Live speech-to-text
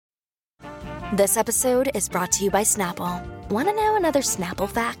This episode is brought to you by Snapple. Want to know another Snapple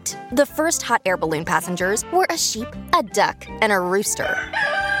fact? The first hot air balloon passengers were a sheep, a duck, and a rooster.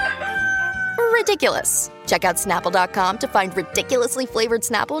 Ridiculous. Check out Snapple.com to find ridiculously flavored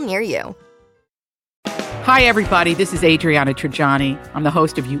Snapple near you. Hi, everybody. This is Adriana Trajani. I'm the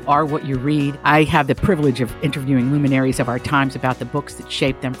host of You Are What You Read. I have the privilege of interviewing luminaries of our times about the books that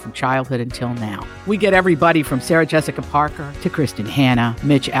shaped them from childhood until now. We get everybody from Sarah Jessica Parker to Kristen Hanna,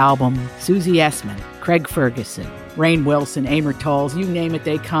 Mitch Albom, Susie Essman, Craig Ferguson, Rainn Wilson, Amor Tolls, you name it,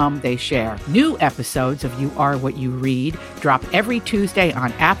 they come, they share. New episodes of You Are What You Read drop every Tuesday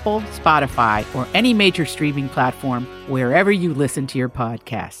on Apple, Spotify, or any major streaming platform wherever you listen to your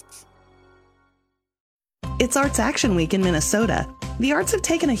podcasts. It's Arts Action Week in Minnesota. The arts have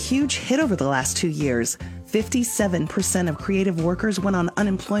taken a huge hit over the last 2 years. 57% of creative workers went on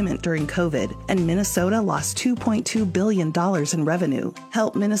unemployment during COVID, and Minnesota lost $2.2 billion in revenue.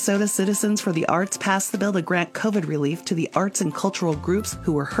 Help Minnesota Citizens for the Arts pass the bill to grant COVID relief to the arts and cultural groups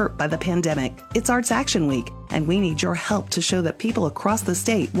who were hurt by the pandemic. It's Arts Action Week, and we need your help to show that people across the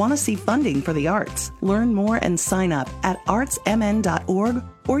state want to see funding for the arts. Learn more and sign up at artsmn.org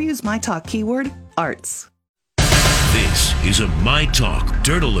or use my talk keyword, arts. This is a My Talk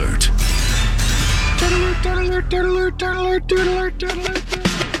Dirt Alert.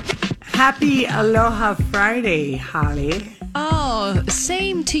 Happy Aloha Friday, Holly. Oh,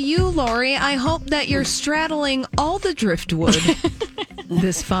 same to you, Lori. I hope that you're straddling all the driftwood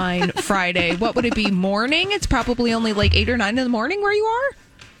this fine Friday. What would it be, morning? It's probably only like 8 or 9 in the morning where you are?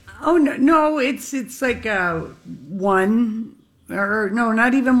 Oh, no, it's like 1, or no,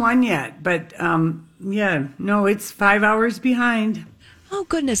 not even 1 yet. But, yeah, no, it's 5 hours behind. Oh,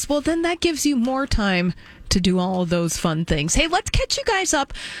 goodness. Well, then that gives you more time to do all of those fun things. Hey, let's catch you guys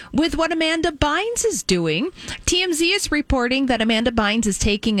up with what Amanda Bynes is doing. TMZ is reporting that Amanda Bynes is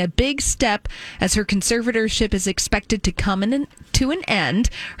taking a big step as her conservatorship is expected to come to an end.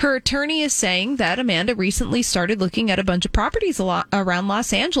 Her attorney is saying that Amanda recently started looking at a bunch of properties around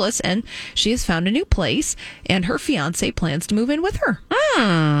Los Angeles, and she has found a new place, and her fiance plans to move in with her.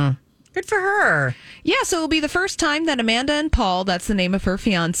 Good for her. Yeah, so it'll be the first time that Amanda and Paul, that's the name of her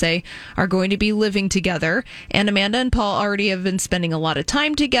fiance, are going to be living together. And Amanda and Paul already have been spending a lot of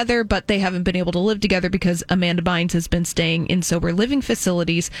time together, but they haven't been able to live together because Amanda Bynes has been staying in sober living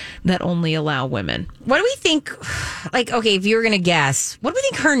facilities that only allow women. What do we think, like, okay, if you were going to guess, what do we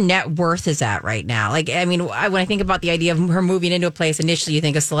think her net worth is at right now? Like, I mean, when I think about the idea of her moving into a place, initially you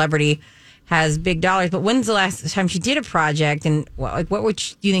think a celebrity has big dollars, but when's the last time she did a project, and what do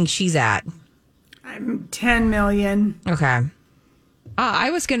you think she's at? I'm 10 million. Okay. I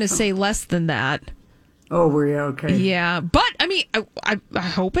was going to say less than that. Oh, were you? Okay. Yeah, but I mean, I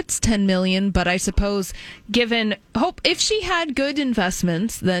hope it's 10 million, but I suppose if she had good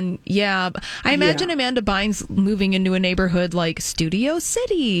investments, then yeah. I imagine Amanda Bynes moving into a neighborhood like Studio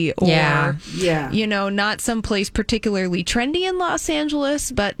City or, not someplace particularly trendy in Los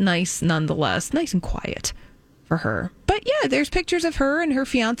Angeles, but nice nonetheless, nice and quiet for her. But yeah, there's pictures of her and her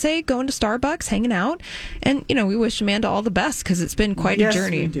fiance going to Starbucks, hanging out. And, we wish Amanda all the best because it's been quite a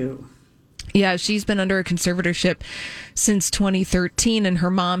journey. Yes, we do. Yeah, she's been under a conservatorship since 2013, and her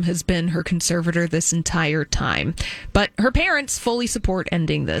mom has been her conservator this entire time. But her parents fully support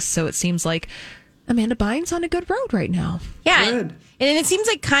ending this, so it seems like Amanda Bynes on a good road right now. Yeah, good. And it seems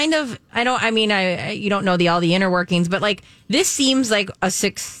like kind of, you don't know all the inner workings, but like this seems like a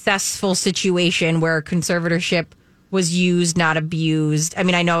successful situation where conservatorship was used, not abused. I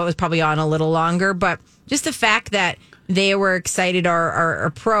mean, I know it was probably on a little longer, but just the fact that they were excited or are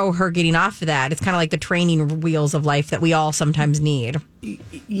pro her getting off of that. It's kind of like the training wheels of life that we all sometimes need.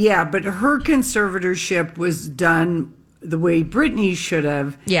 Yeah, but her conservatorship was done the way Britney should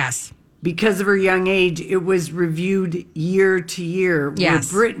have. Yes. Because of her young age, it was reviewed year to year.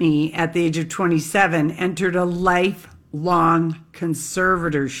 Yes. Where Britney, at the age of 27, entered a lifelong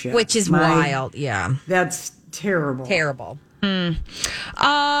conservatorship. Which is wild, yeah. That's terrible. Terrible. The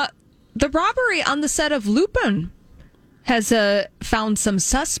robbery on the set of Lupin has found some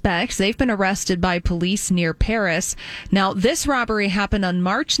suspects. They've been arrested by police near Paris. Now, this robbery happened on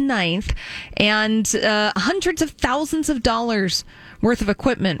March 9th, and hundreds of thousands of dollars worth of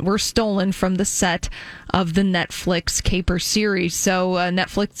equipment were stolen from the set of the Netflix Caper series. So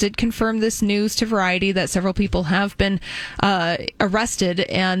Netflix did confirm this news to Variety that several people have been arrested,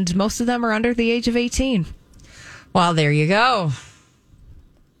 and most of them are under the age of 18. Well, there you go.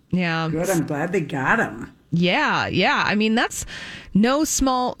 Yeah. Good. I'm glad they got him. Yeah. I mean, that's no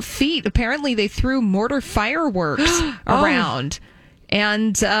small feat. Apparently, they threw mortar fireworks around.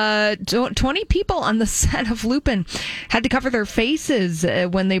 And 20 people on the set of Lupin had to cover their faces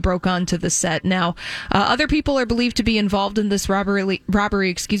when they broke onto the set. Now, other people are believed to be involved in this robbery,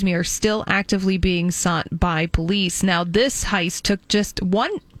 are still actively being sought by police. Now, this heist took just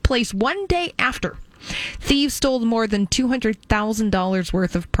one day after thieves stole more than $200,000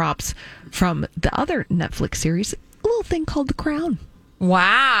 worth of props from the other Netflix series, a little thing called The Crown.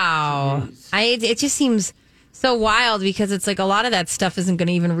 Wow. It just seems so wild because it's like a lot of that stuff isn't going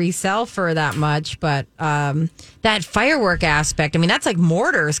to even resell for that much. But that firework aspect, I mean, that's like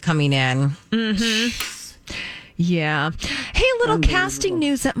mortars coming in. Mm-hmm. Yeah. Hey, little casting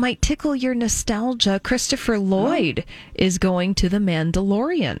news that might tickle your nostalgia. Christopher Lloyd is going to The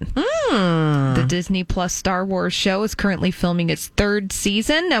Mandalorian. The Disney Plus Star Wars show is currently filming its 3rd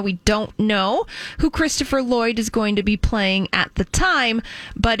season. Now, we don't know who Christopher Lloyd is going to be playing at the time,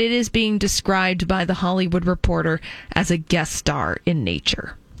 but it is being described by The Hollywood Reporter as a guest star in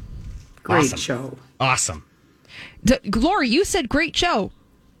nature. Great show. Awesome. Lori, you said great show.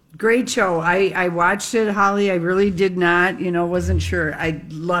 Great show. I watched it, Holly. I really did not, wasn't sure. I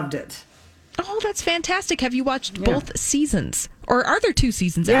loved it. Oh, that's fantastic. Have you watched both seasons? Or are there 2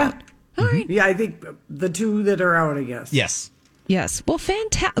 seasons out? All right. Yeah, I think the 2 that are out, I guess. Yes. Well,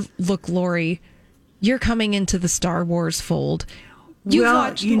 fantastic. Look, Lori, you're coming into the Star Wars fold. You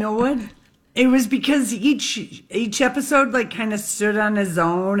know what? It was because each episode kind of stood on its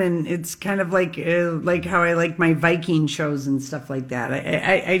own, and it's kind of like how I like my Viking shows and stuff like that.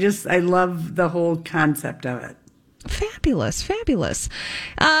 I love the whole concept of it. Fabulous.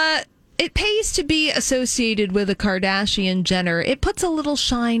 It pays to be associated with a Kardashian Jenner. It puts a little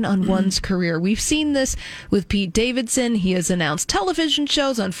shine on one's career. We've seen this with Pete Davidson. He has announced television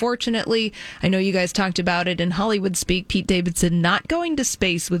shows, unfortunately. I know you guys talked about it in Hollywood Speak. Pete Davidson not going to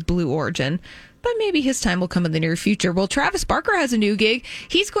space with Blue Origin. But maybe his time will come in the near future. Well, Travis Barker has a new gig.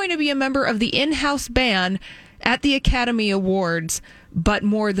 He's going to be a member of the in-house band at the Academy Awards, but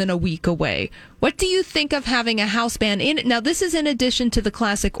more than a week away. What do you think of having a house band in it? Now, this is in addition to the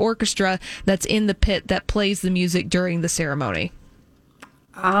classic orchestra that's in the pit that plays the music during the ceremony.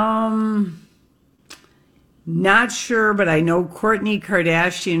 Not sure, but I know Kourtney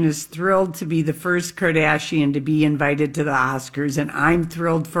Kardashian is thrilled to be the first Kardashian to be invited to the Oscars, and I'm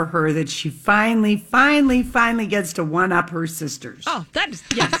thrilled for her that she finally gets to one-up her sisters. Oh, that is,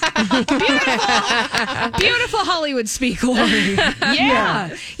 yes. Beautiful Hollywood speak, Lori.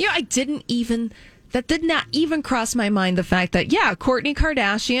 Yeah. That did not even cross my mind, the fact that, Kourtney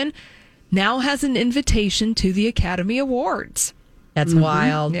Kardashian now has an invitation to the Academy Awards. That's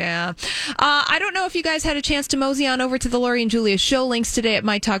wild. Yeah. I don't know if you guys had a chance to mosey on over to the Lori and Julia show. Links today at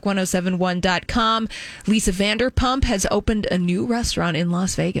mytalk1071.com. Lisa Vanderpump has opened a new restaurant in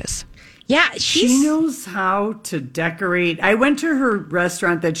Las Vegas. Yeah, she knows how to decorate. I went to her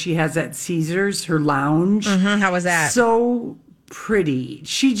restaurant that she has at Caesars, her lounge. How was that? So pretty.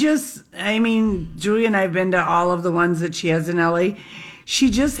 Julia and I have been to all of the ones that she has in LA. She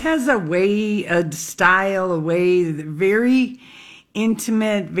just has a style, very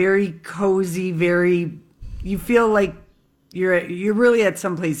intimate, very cozy, you feel like you're really at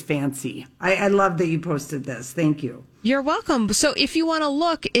someplace fancy. I love that you posted this. Thank you. You're welcome. So if you want to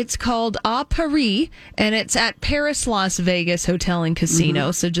look, it's called A Paris, and it's at Paris Las Vegas Hotel and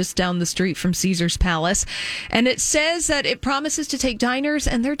Casino, so just down the street from Caesar's Palace. And it says that it promises to take diners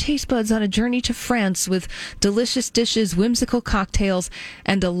and their taste buds on a journey to France with delicious dishes, whimsical cocktails,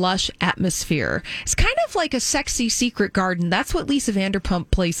 and a lush atmosphere. It's kind of like a sexy secret garden. That's what Lisa Vanderpump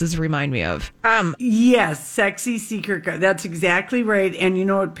places remind me of. Yes, sexy secret garden. That's exactly right. And you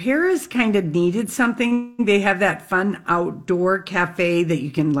know what? Paris kind of needed something. They have that fun outdoor cafe that you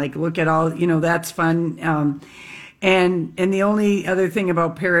can look at all, that's fun. And the only other thing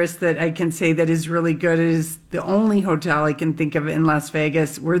about Paris that I can say that is really good is the only hotel I can think of in Las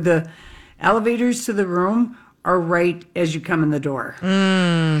Vegas where the elevators to the room are right as you come in the door.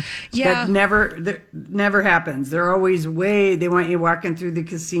 Yeah. That never happens. They're always they want you walking through the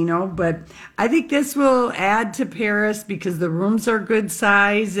casino. But I think this will add to Paris because the rooms are good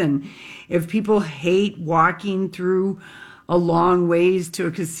size. And if people hate walking through a long ways to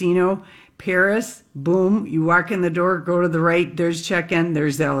a casino, Paris, boom, you walk in the door, go to the right, there's check-in,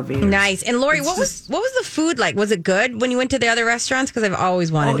 there's the elevator. Nice. And Lori, what was the food like? Was it good when you went to the other restaurants? Because I've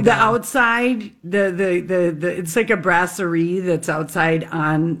always wanted to go. The outside, the it's like a brasserie that's outside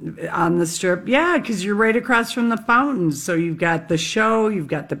on the strip. Yeah, because you're right across from the fountains. So you've got the show, you've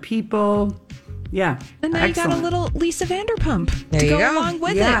got the people. Yeah. And now excellent. You got a little Lisa Vanderpump there to you go along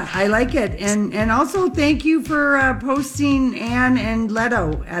with it. Yeah, I like it. And also thank you for posting Anne and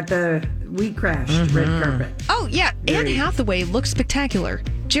Leto we crashed red carpet. Oh, yeah. Anne Hathaway looks spectacular.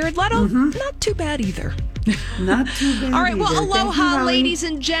 Jared Leto, not too bad either. Not too bad. All right, well, either. Thank you, aloha, Holly. ladies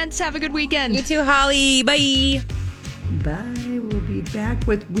and gents. Have a good weekend. You too, Holly. Bye. Bye. We'll be back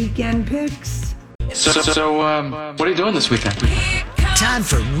with weekend picks. So, what are you doing this weekend? Time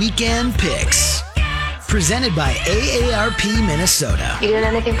for Weekend Picks. Presented by AARP Minnesota. You doing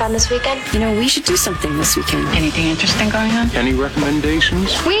anything fun this weekend? You know, we should do something this weekend. Anything interesting going on? Any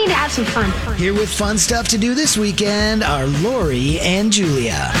recommendations? We need to have some fun. Here with fun stuff to do this weekend are Lori and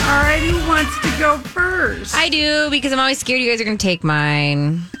Julia. All right, who wants to go first? I do, because I'm always scared you guys are going to take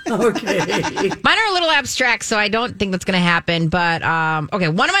mine. Okay. Mine are a little abstract, so I don't think that's going to happen. But, okay,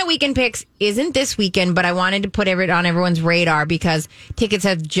 one of my weekend picks isn't this weekend, but I wanted to put it on everyone's radar because tickets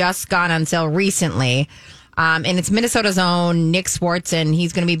have just gone on sale recently. And it's Minnesota's own Nick Swartzen.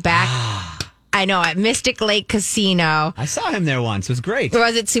 He's going to be back, I know, at Mystic Lake Casino. I saw him there once. It was great.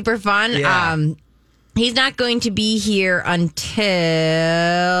 Was it super fun? Yeah. He's not going to be here until,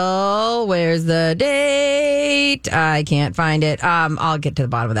 where's the date? I can't find it. I'll get to the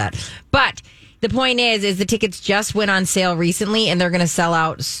bottom of that. But the point is the tickets just went on sale recently and they're going to sell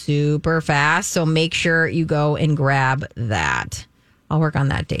out super fast. So make sure you go and grab that. I'll work on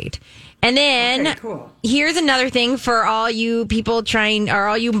that date. And then here's another thing for all you people or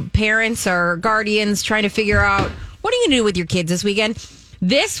all you parents or guardians trying to figure out, what are you going to do with your kids this weekend?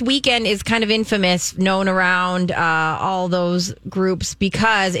 This weekend is kind of infamous, known around all those groups,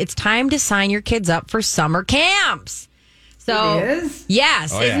 because it's time to sign your kids up for summer camps. So, it is?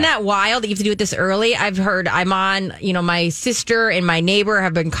 Yes. Isn't that wild that you have to do it this early? I've heard, my sister and my neighbor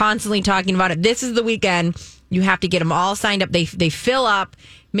have been constantly talking about it. This is the weekend. You have to get them all signed up. They fill up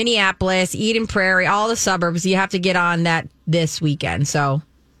Minneapolis, Eden Prairie, all the suburbs. You have to get on that this weekend. So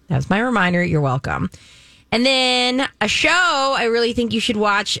that's my reminder. You're welcome. And then a show I really think you should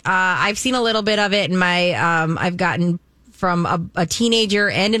watch. I've seen a little bit of it, and I've gotten from a teenager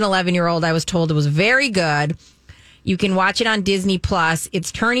and an 11-year-old. I was told it was very good. You can watch it on Disney Plus.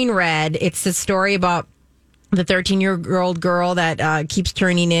 It's Turning Red. It's the story about the 13-year-old girl that keeps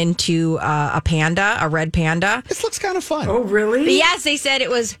turning into a panda, a red panda. This looks kind of fun. Oh, really? But yes, they said it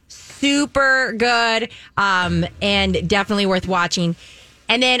was super good and definitely worth watching.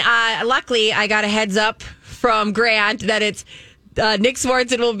 And then luckily, I got a heads up from Grant that it's Nick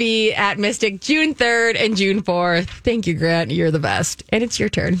Swartzen will be at Mystic June 3rd and June 4th. Thank you, Grant. You're the best. And it's your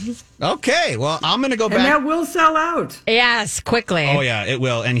turn. Okay, well, I'm going to go back. And that will sell out. Yes, quickly. Oh, yeah, it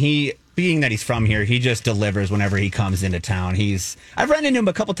will. And being that he's from here, he just delivers whenever he comes into town. I've run into him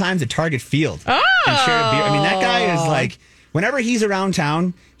a couple times at Target Field. Oh! And shared a beer. I mean, that guy is like, whenever he's around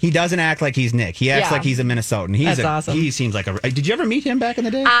town, he doesn't act like he's Nick. He acts like he's a Minnesotan. That's awesome. He seems like did you ever meet him back in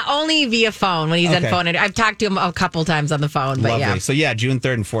the day? Only via phone when he's on phone. I've talked to him a couple times on the phone. But Lovely. yeah. So yeah, June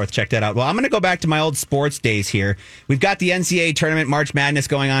 3rd and 4th. Check that out. Well, I'm going to go back to my old sports days here. We've got the NCAA tournament, March Madness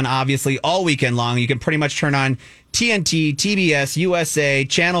going on, obviously, all weekend long. You can pretty much turn on TNT, TBS, USA,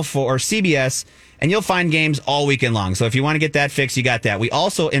 Channel 4, or CBS, and you'll find games all weekend long. So if you want to get that fixed, you got that. We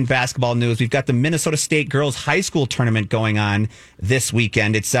also, in basketball news, we've got the Minnesota State Girls High School Tournament going on this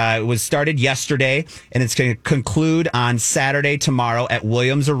weekend. It was started yesterday, and it's going to conclude on Saturday tomorrow at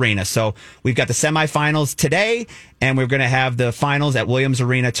Williams Arena. So we've got the semifinals today, and we're going to have the finals at Williams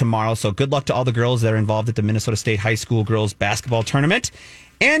Arena tomorrow. So good luck to all the girls that are involved at the Minnesota State High School Girls Basketball Tournament.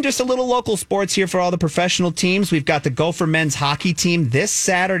 And just a little local sports here for all the professional teams. We've got the Gopher men's hockey team this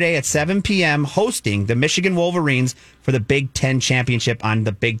Saturday at 7 p.m. hosting the Michigan Wolverines for the Big Ten Championship on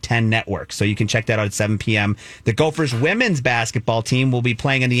the Big Ten Network. So you can check that out at 7 p.m. The Gophers women's basketball team will be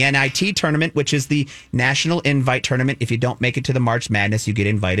playing in the NIT tournament, which is the National Invite Tournament. If you don't make it to the March Madness, you get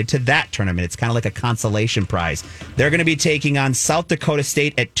invited to that tournament. It's kind of like a consolation prize. They're going to be taking on South Dakota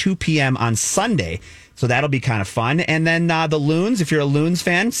State at 2 p.m. on Sunday. So that'll be kind of fun. And then the Loons, if you're a Loons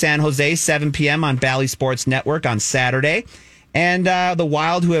fan, San Jose, 7 p.m. on Bally Sports Network on Saturday. And the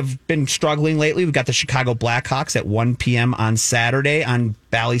Wild, who have been struggling lately, we've got the Chicago Blackhawks at 1 p.m. on Saturday on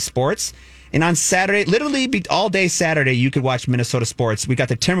Bally Sports. And on Saturday, literally all day Saturday, you could watch Minnesota sports. We got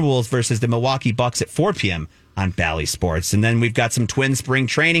the Timberwolves versus the Milwaukee Bucks at 4 p.m. on Bally Sports. And then we've got some Twin spring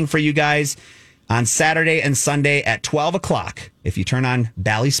training for you guys on Saturday and Sunday at 12 o'clock. If you turn on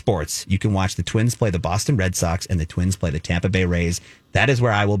Bally Sports, you can watch the Twins play the Boston Red Sox and the Twins play the Tampa Bay Rays. That is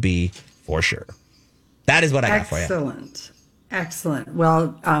where I will be for sure. That is what I got for you. Excellent. Excellent.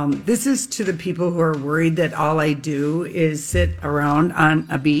 Well, this is to the people who are worried that all I do is sit around on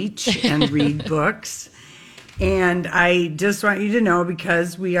a beach and read books. And I just want you to know,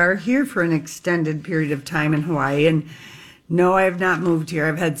 because we are here for an extended period of time in Hawaii, and no, I have not moved here.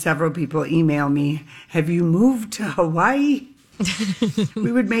 I've had several people email me, have you moved to Hawaii?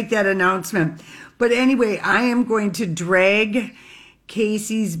 we would make that announcement. But anyway, I am going to drag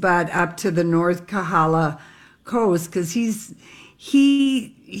Casey's butt up to the North Kahala coast because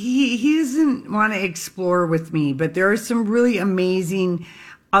he doesn't want to explore with me, but there are some really amazing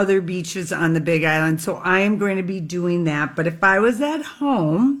other beaches on the Big Island. So I am going to be doing that. But if I was at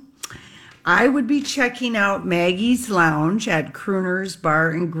home, I would be checking out Maggie's Lounge at Crooner's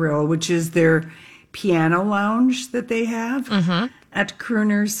Bar and Grill, which is their piano lounge that they have at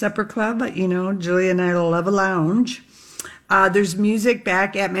Crooner's Supper Club. You know, Julia and I love a lounge. There's music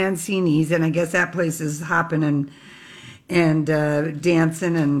back at Mancini's, and I guess that place is hopping and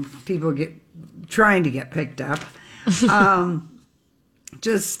dancing, and people trying to get picked up.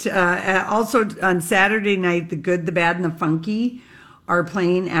 Also on Saturday night, The Good, the Bad, and the Funky are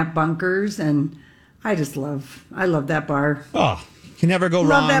playing at Bunkers, and I love that bar. Oh, can never go wrong.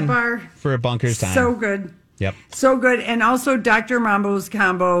 Love that bar for a Bunkers time. So good. Yep. So good. And also Dr. Mambo's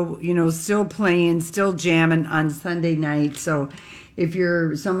Combo, still playing, still jamming on Sunday night. So if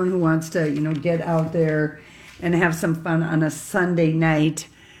you're someone who wants to, get out there and have some fun on a Sunday night,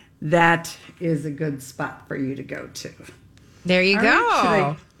 that is a good spot for you to go to. There you All go.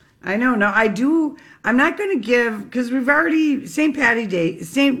 Right, I know. No, I do. I'm not going to give, because we've already, St.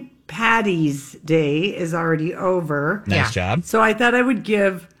 Patty's Day is already over. Nice job. So I thought I would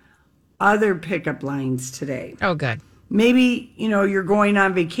give other pickup lines today. Oh, good. Maybe, you're going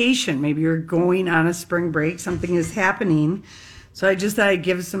on vacation. Maybe you're going on a spring break. Something is happening. So I just thought I'd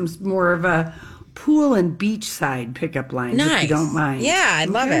give some more of a pool and beachside pickup lines, if you don't mind. Yeah, I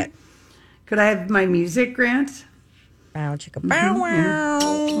love it. Could I have my music, Grant? Bow, chicka, bow, wow.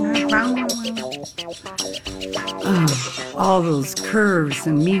 Oh, all those curves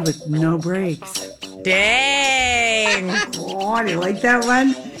and me with no brakes. Dang. Oh, do you like that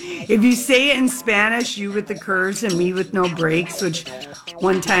one? If you say it in Spanish, you with the curves and me with no brakes, which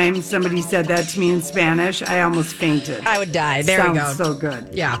one time somebody said that to me in Spanish, I almost fainted. I would die. There we go. Sounds so good.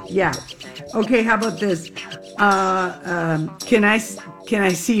 Yeah. Yeah. Okay, how about this? Can I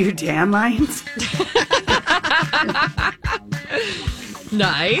see your tan lines?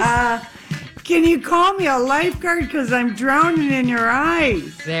 Nice. Can you call me a lifeguard because I'm drowning in your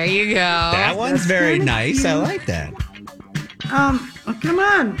eyes? There you go. That one's very nice. I like that. Come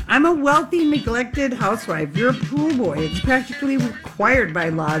on. I'm a wealthy, neglected housewife. You're a pool boy. It's practically required by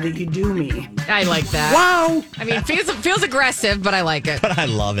law that you do me. I like that. Wow. I mean, feels aggressive, but I like it. But I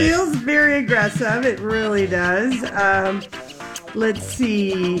love it. Feels very aggressive. It really does. Let's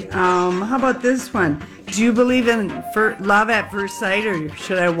see. How about this one? Do you believe in love at first sight, or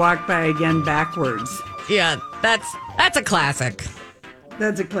should I walk by again backwards? Yeah, that's a classic.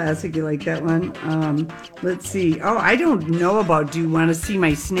 That's a classic. You like that one? Let's see. Oh, I don't know about do you want to see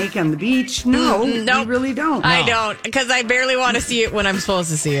my snake on the beach? No, nope. You really don't. I don't, because I barely want to see it when I'm supposed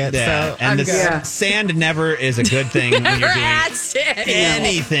to see it. Yeah, so and I'm good. Sand never is a good thing when you're doing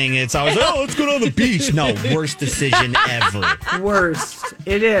anything. It's always, let's go to the beach. No, worst decision ever. Worst.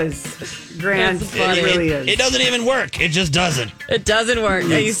 It is. Grant, it really is. It doesn't even work. It just doesn't. It doesn't work.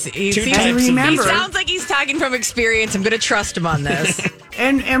 He sounds like he's talking from experience. I'm going to trust him on this.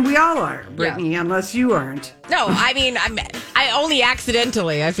 And we all are, Brittany, unless you aren't. No, I mean, I only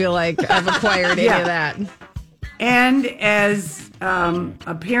accidentally, I feel like I've acquired any of that. And as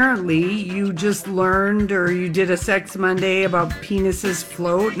apparently you just learned or you did a Sex Monday about penises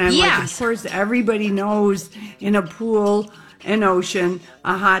float. And I'm like, of course, everybody knows in a pool, an ocean,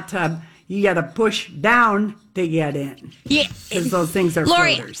 a hot tub, you got to push down to get in. Yeah. Because those things are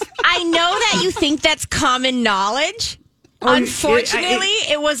Lori, floaters. I know that you think that's common knowledge. Unfortunately,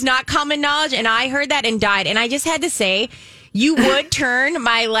 it was not common knowledge, and I heard that and died. And I just had to say, you would turn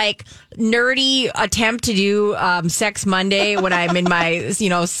my nerdy attempt to do Sex Monday when I'm in my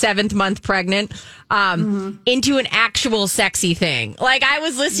 7th month pregnant into an actual sexy thing. Like I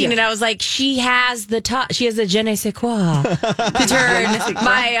was listening and I was like, she has the je ne sais quoi to turn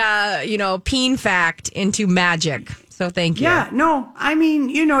my peen fact into magic. So thank you. Yeah, no, I mean,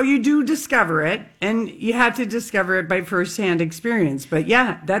 you do discover it, and you have to discover it by firsthand experience. But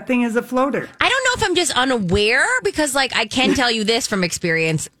yeah, that thing is a floater. I don't know if I'm just unaware, because I can tell you this from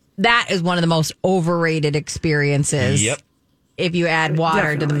experience. That is one of the most overrated experiences. Yep. If you add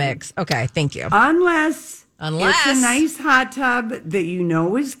water to the mix. Okay, thank you. Unless it's a nice hot tub that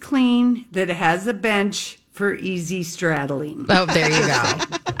is clean, that has a bench for easy straddling. Oh, there you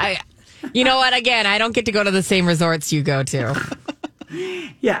go. You know what? Again, I don't get to go to the same resorts you go to.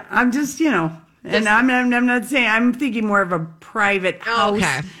 Yeah, I'm just, and I'm not saying, I'm thinking more of a private house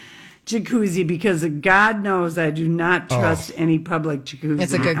jacuzzi, because God knows I do not trust any public jacuzzi.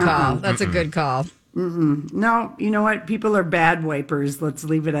 It's a good call. That's a good call. No, you know what? People are bad wipers. Let's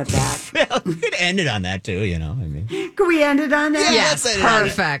leave it at that. Well, we could end it on that too, you know. I mean, Could we end it on that? Yes, let's end it on it.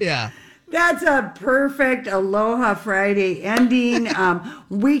 perfect. Yeah. That's a perfect Aloha Friday ending.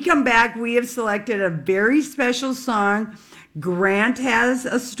 We come back. We have selected a very special song. Grant has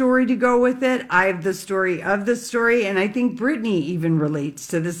a story to go with it. I have the story of the story. And I think Brittany even relates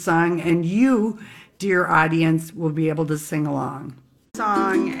to this song. And you, dear audience, will be able to sing along.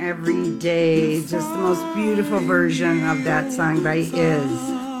 Song every day. Just the most beautiful version of that song by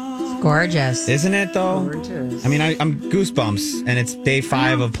Iz. Gorgeous. Isn't it, though? Gorgeous. I mean, I'm goosebumps, and it's day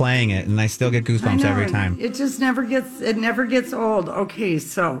 5 of playing it, and I still get goosebumps every time. It just never gets old. Okay,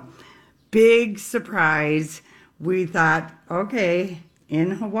 so big surprise. We thought, okay,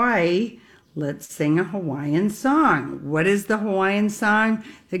 in Hawaii, let's sing a Hawaiian song. What is the Hawaiian song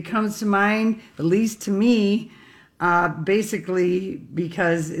that comes to mind, at least to me, basically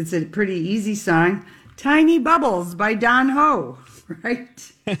because it's a pretty easy song, Tiny Bubbles by Don Ho,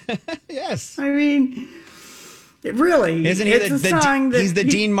 right? Yes. I mean, really, Isn't he it's a song that he's the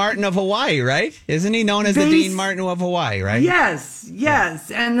Dean Martin of Hawaii, right? Isn't he known as the Dean Martin of Hawaii, right? Yes.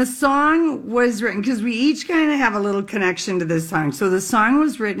 And the song was written, because we each kind of have a little connection to this song. So the song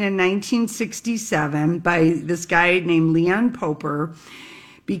was written in 1967 by this guy named Leon Poper,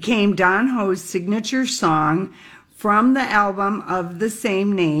 became Don Ho's signature song from the album of the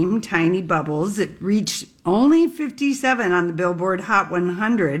same name, Tiny Bubbles. It reached only 57 on the Billboard Hot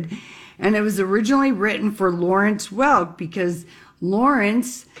 100, and it was originally written for Lawrence Welk because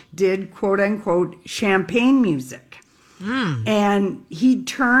Lawrence did quote-unquote champagne music. And he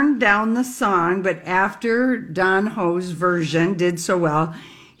turned down the song, but after Don Ho's version did so well,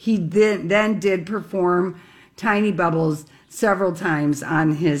 he then did perform Tiny Bubbles several times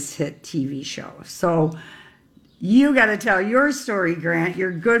on his hit TV show. So you got to tell your story, Grant,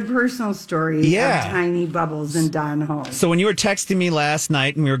 your good personal story of Tiny Bubbles and Don Ho. So when you were texting me last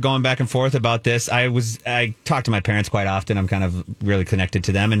night and we were going back and forth about this, I talk to my parents quite often. I'm kind of really connected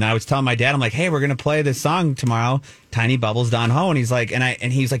to them. And I was telling my dad, I'm like, hey, we're going to play this song tomorrow, Tiny Bubbles, Don Ho. And he's like,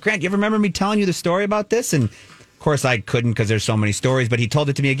 he's like, Grant, you ever remember me telling you the story about this? And of course I couldn't because there's so many stories, but he told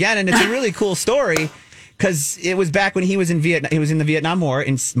it to me again. And it's a really cool story because it was back when he was in Vietnam. He was in the Vietnam War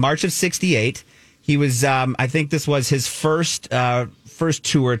in March of '68. He was, I think this was his first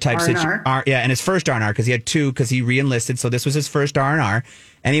tour type situation. And his first R&R, because he had 2, because he re-enlisted. So this was his first R&R.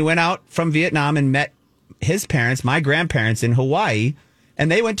 And he went out from Vietnam and met his parents, my grandparents, in Hawaii. And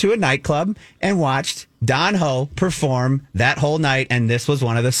they went to a nightclub and watched Don Ho perform that whole night. And this was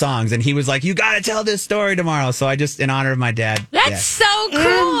one of the songs. And he was like, you got to tell this story tomorrow. So I just, in honor of my dad. That's so cool.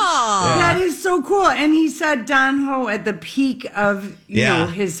 That is so cool. And he said Don Ho at the peak of, you know,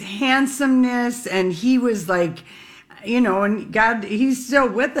 his handsomeness. And he was like, you know, and God, he's still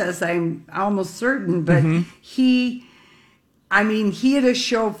with us. I'm almost certain. But he had a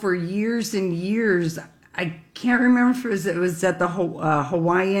show for years and years. I can't remember if it was at the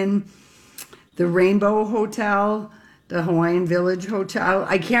Hawaiian, the Rainbow Hotel, the Hawaiian Village Hotel.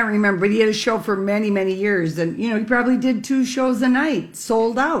 I can't remember, but he had a show for many, many years. And, you know, he probably did 2 shows a night,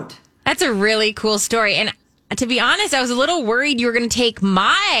 sold out. That's a really cool story. And to be honest, I was a little worried you were going to take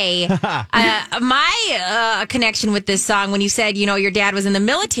my connection with this song when you said, you know, your dad was in the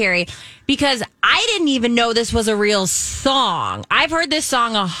military, because I didn't even know this was a real song. I've heard this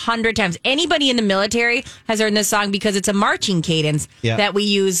song 100 times. Anybody in the military has heard this song because it's a marching cadence that we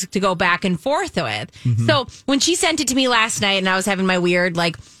use to go back and forth with. So when she sent it to me last night and I was having my weird,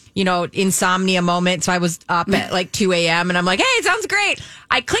 like, you know, insomnia moment. So I was up at like 2 a.m. and I'm like, hey, it sounds great.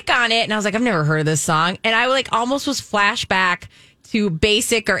 I click on it and I was like, I've never heard of this song. And I like almost was flashback to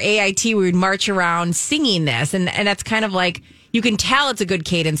basic or AIT. We would march around singing this. And that's kind of like, you can tell it's a good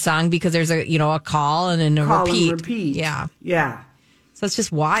cadence song because there's a, you know, a call and then a repeat. Yeah. Yeah. So it's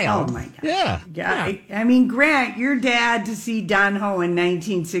just wild. Oh my God. Yeah. I mean, Grant, your dad to see Don Ho in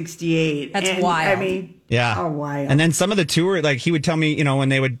 1968. That's wild. I mean, yeah. Oh, wild. And then some of the tour, like he would tell me, you know, when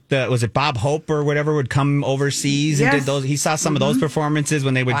they would, was it Bob Hope or whatever would come overseas and did those, he saw some of those performances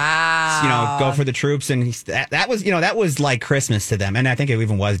when they would, you know, go for the troops. And that was, you know, that was like Christmas to them. And I think it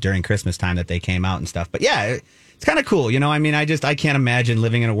even was during Christmas time that they came out and stuff. But yeah, it's kind of cool. You know, I mean, I can't imagine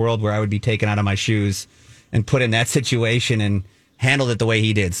living in a world where I would be taken out of my shoes and put in that situation and handled it the way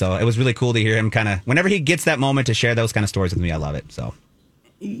he did. So it was really cool to hear him kind of, whenever he gets that moment to share those kind of stories with me, I love it. So.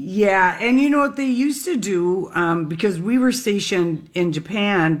 Yeah, and you know what they used to do, because we were stationed in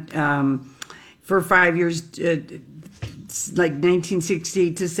Japan for 5 years, like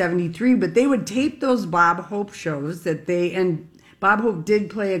 1968 to 73, but they would tape those Bob Hope shows and Bob Hope did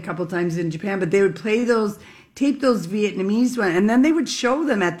play a couple times in Japan, but they would play those tape those Vietnamese ones, and then they would show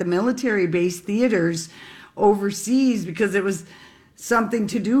them at the military base theaters overseas because it was something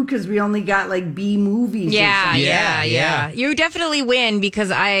to do because we only got like B movies. Yeah. You definitely win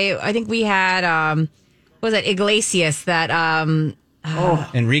because I think we had was it Iglesias that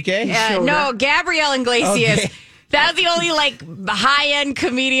Enrique? no, Gabriel Iglesias. Okay. That's the only like high-end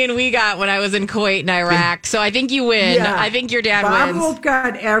comedian we got when I was in Kuwait and Iraq. So I think you win. Yeah. I think your dad Bob wins. Hope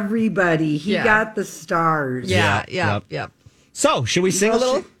got everybody. He got the stars. Yeah. So, should we sing a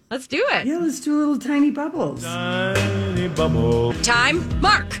little? Let's do it. Yeah, let's do little tiny bubbles. Tiny bubble. Time,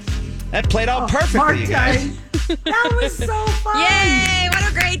 Mark. That played out perfectly, Mark you guys. time. That was so fun. Yay!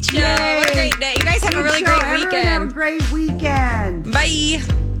 What a great show. Yay. What a great day. You guys have a really great Everyone have a weekend. great weekend. Bye.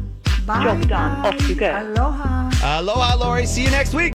 Bye. Job done. Off you go. Aloha. Aloha, Lori. See you next week.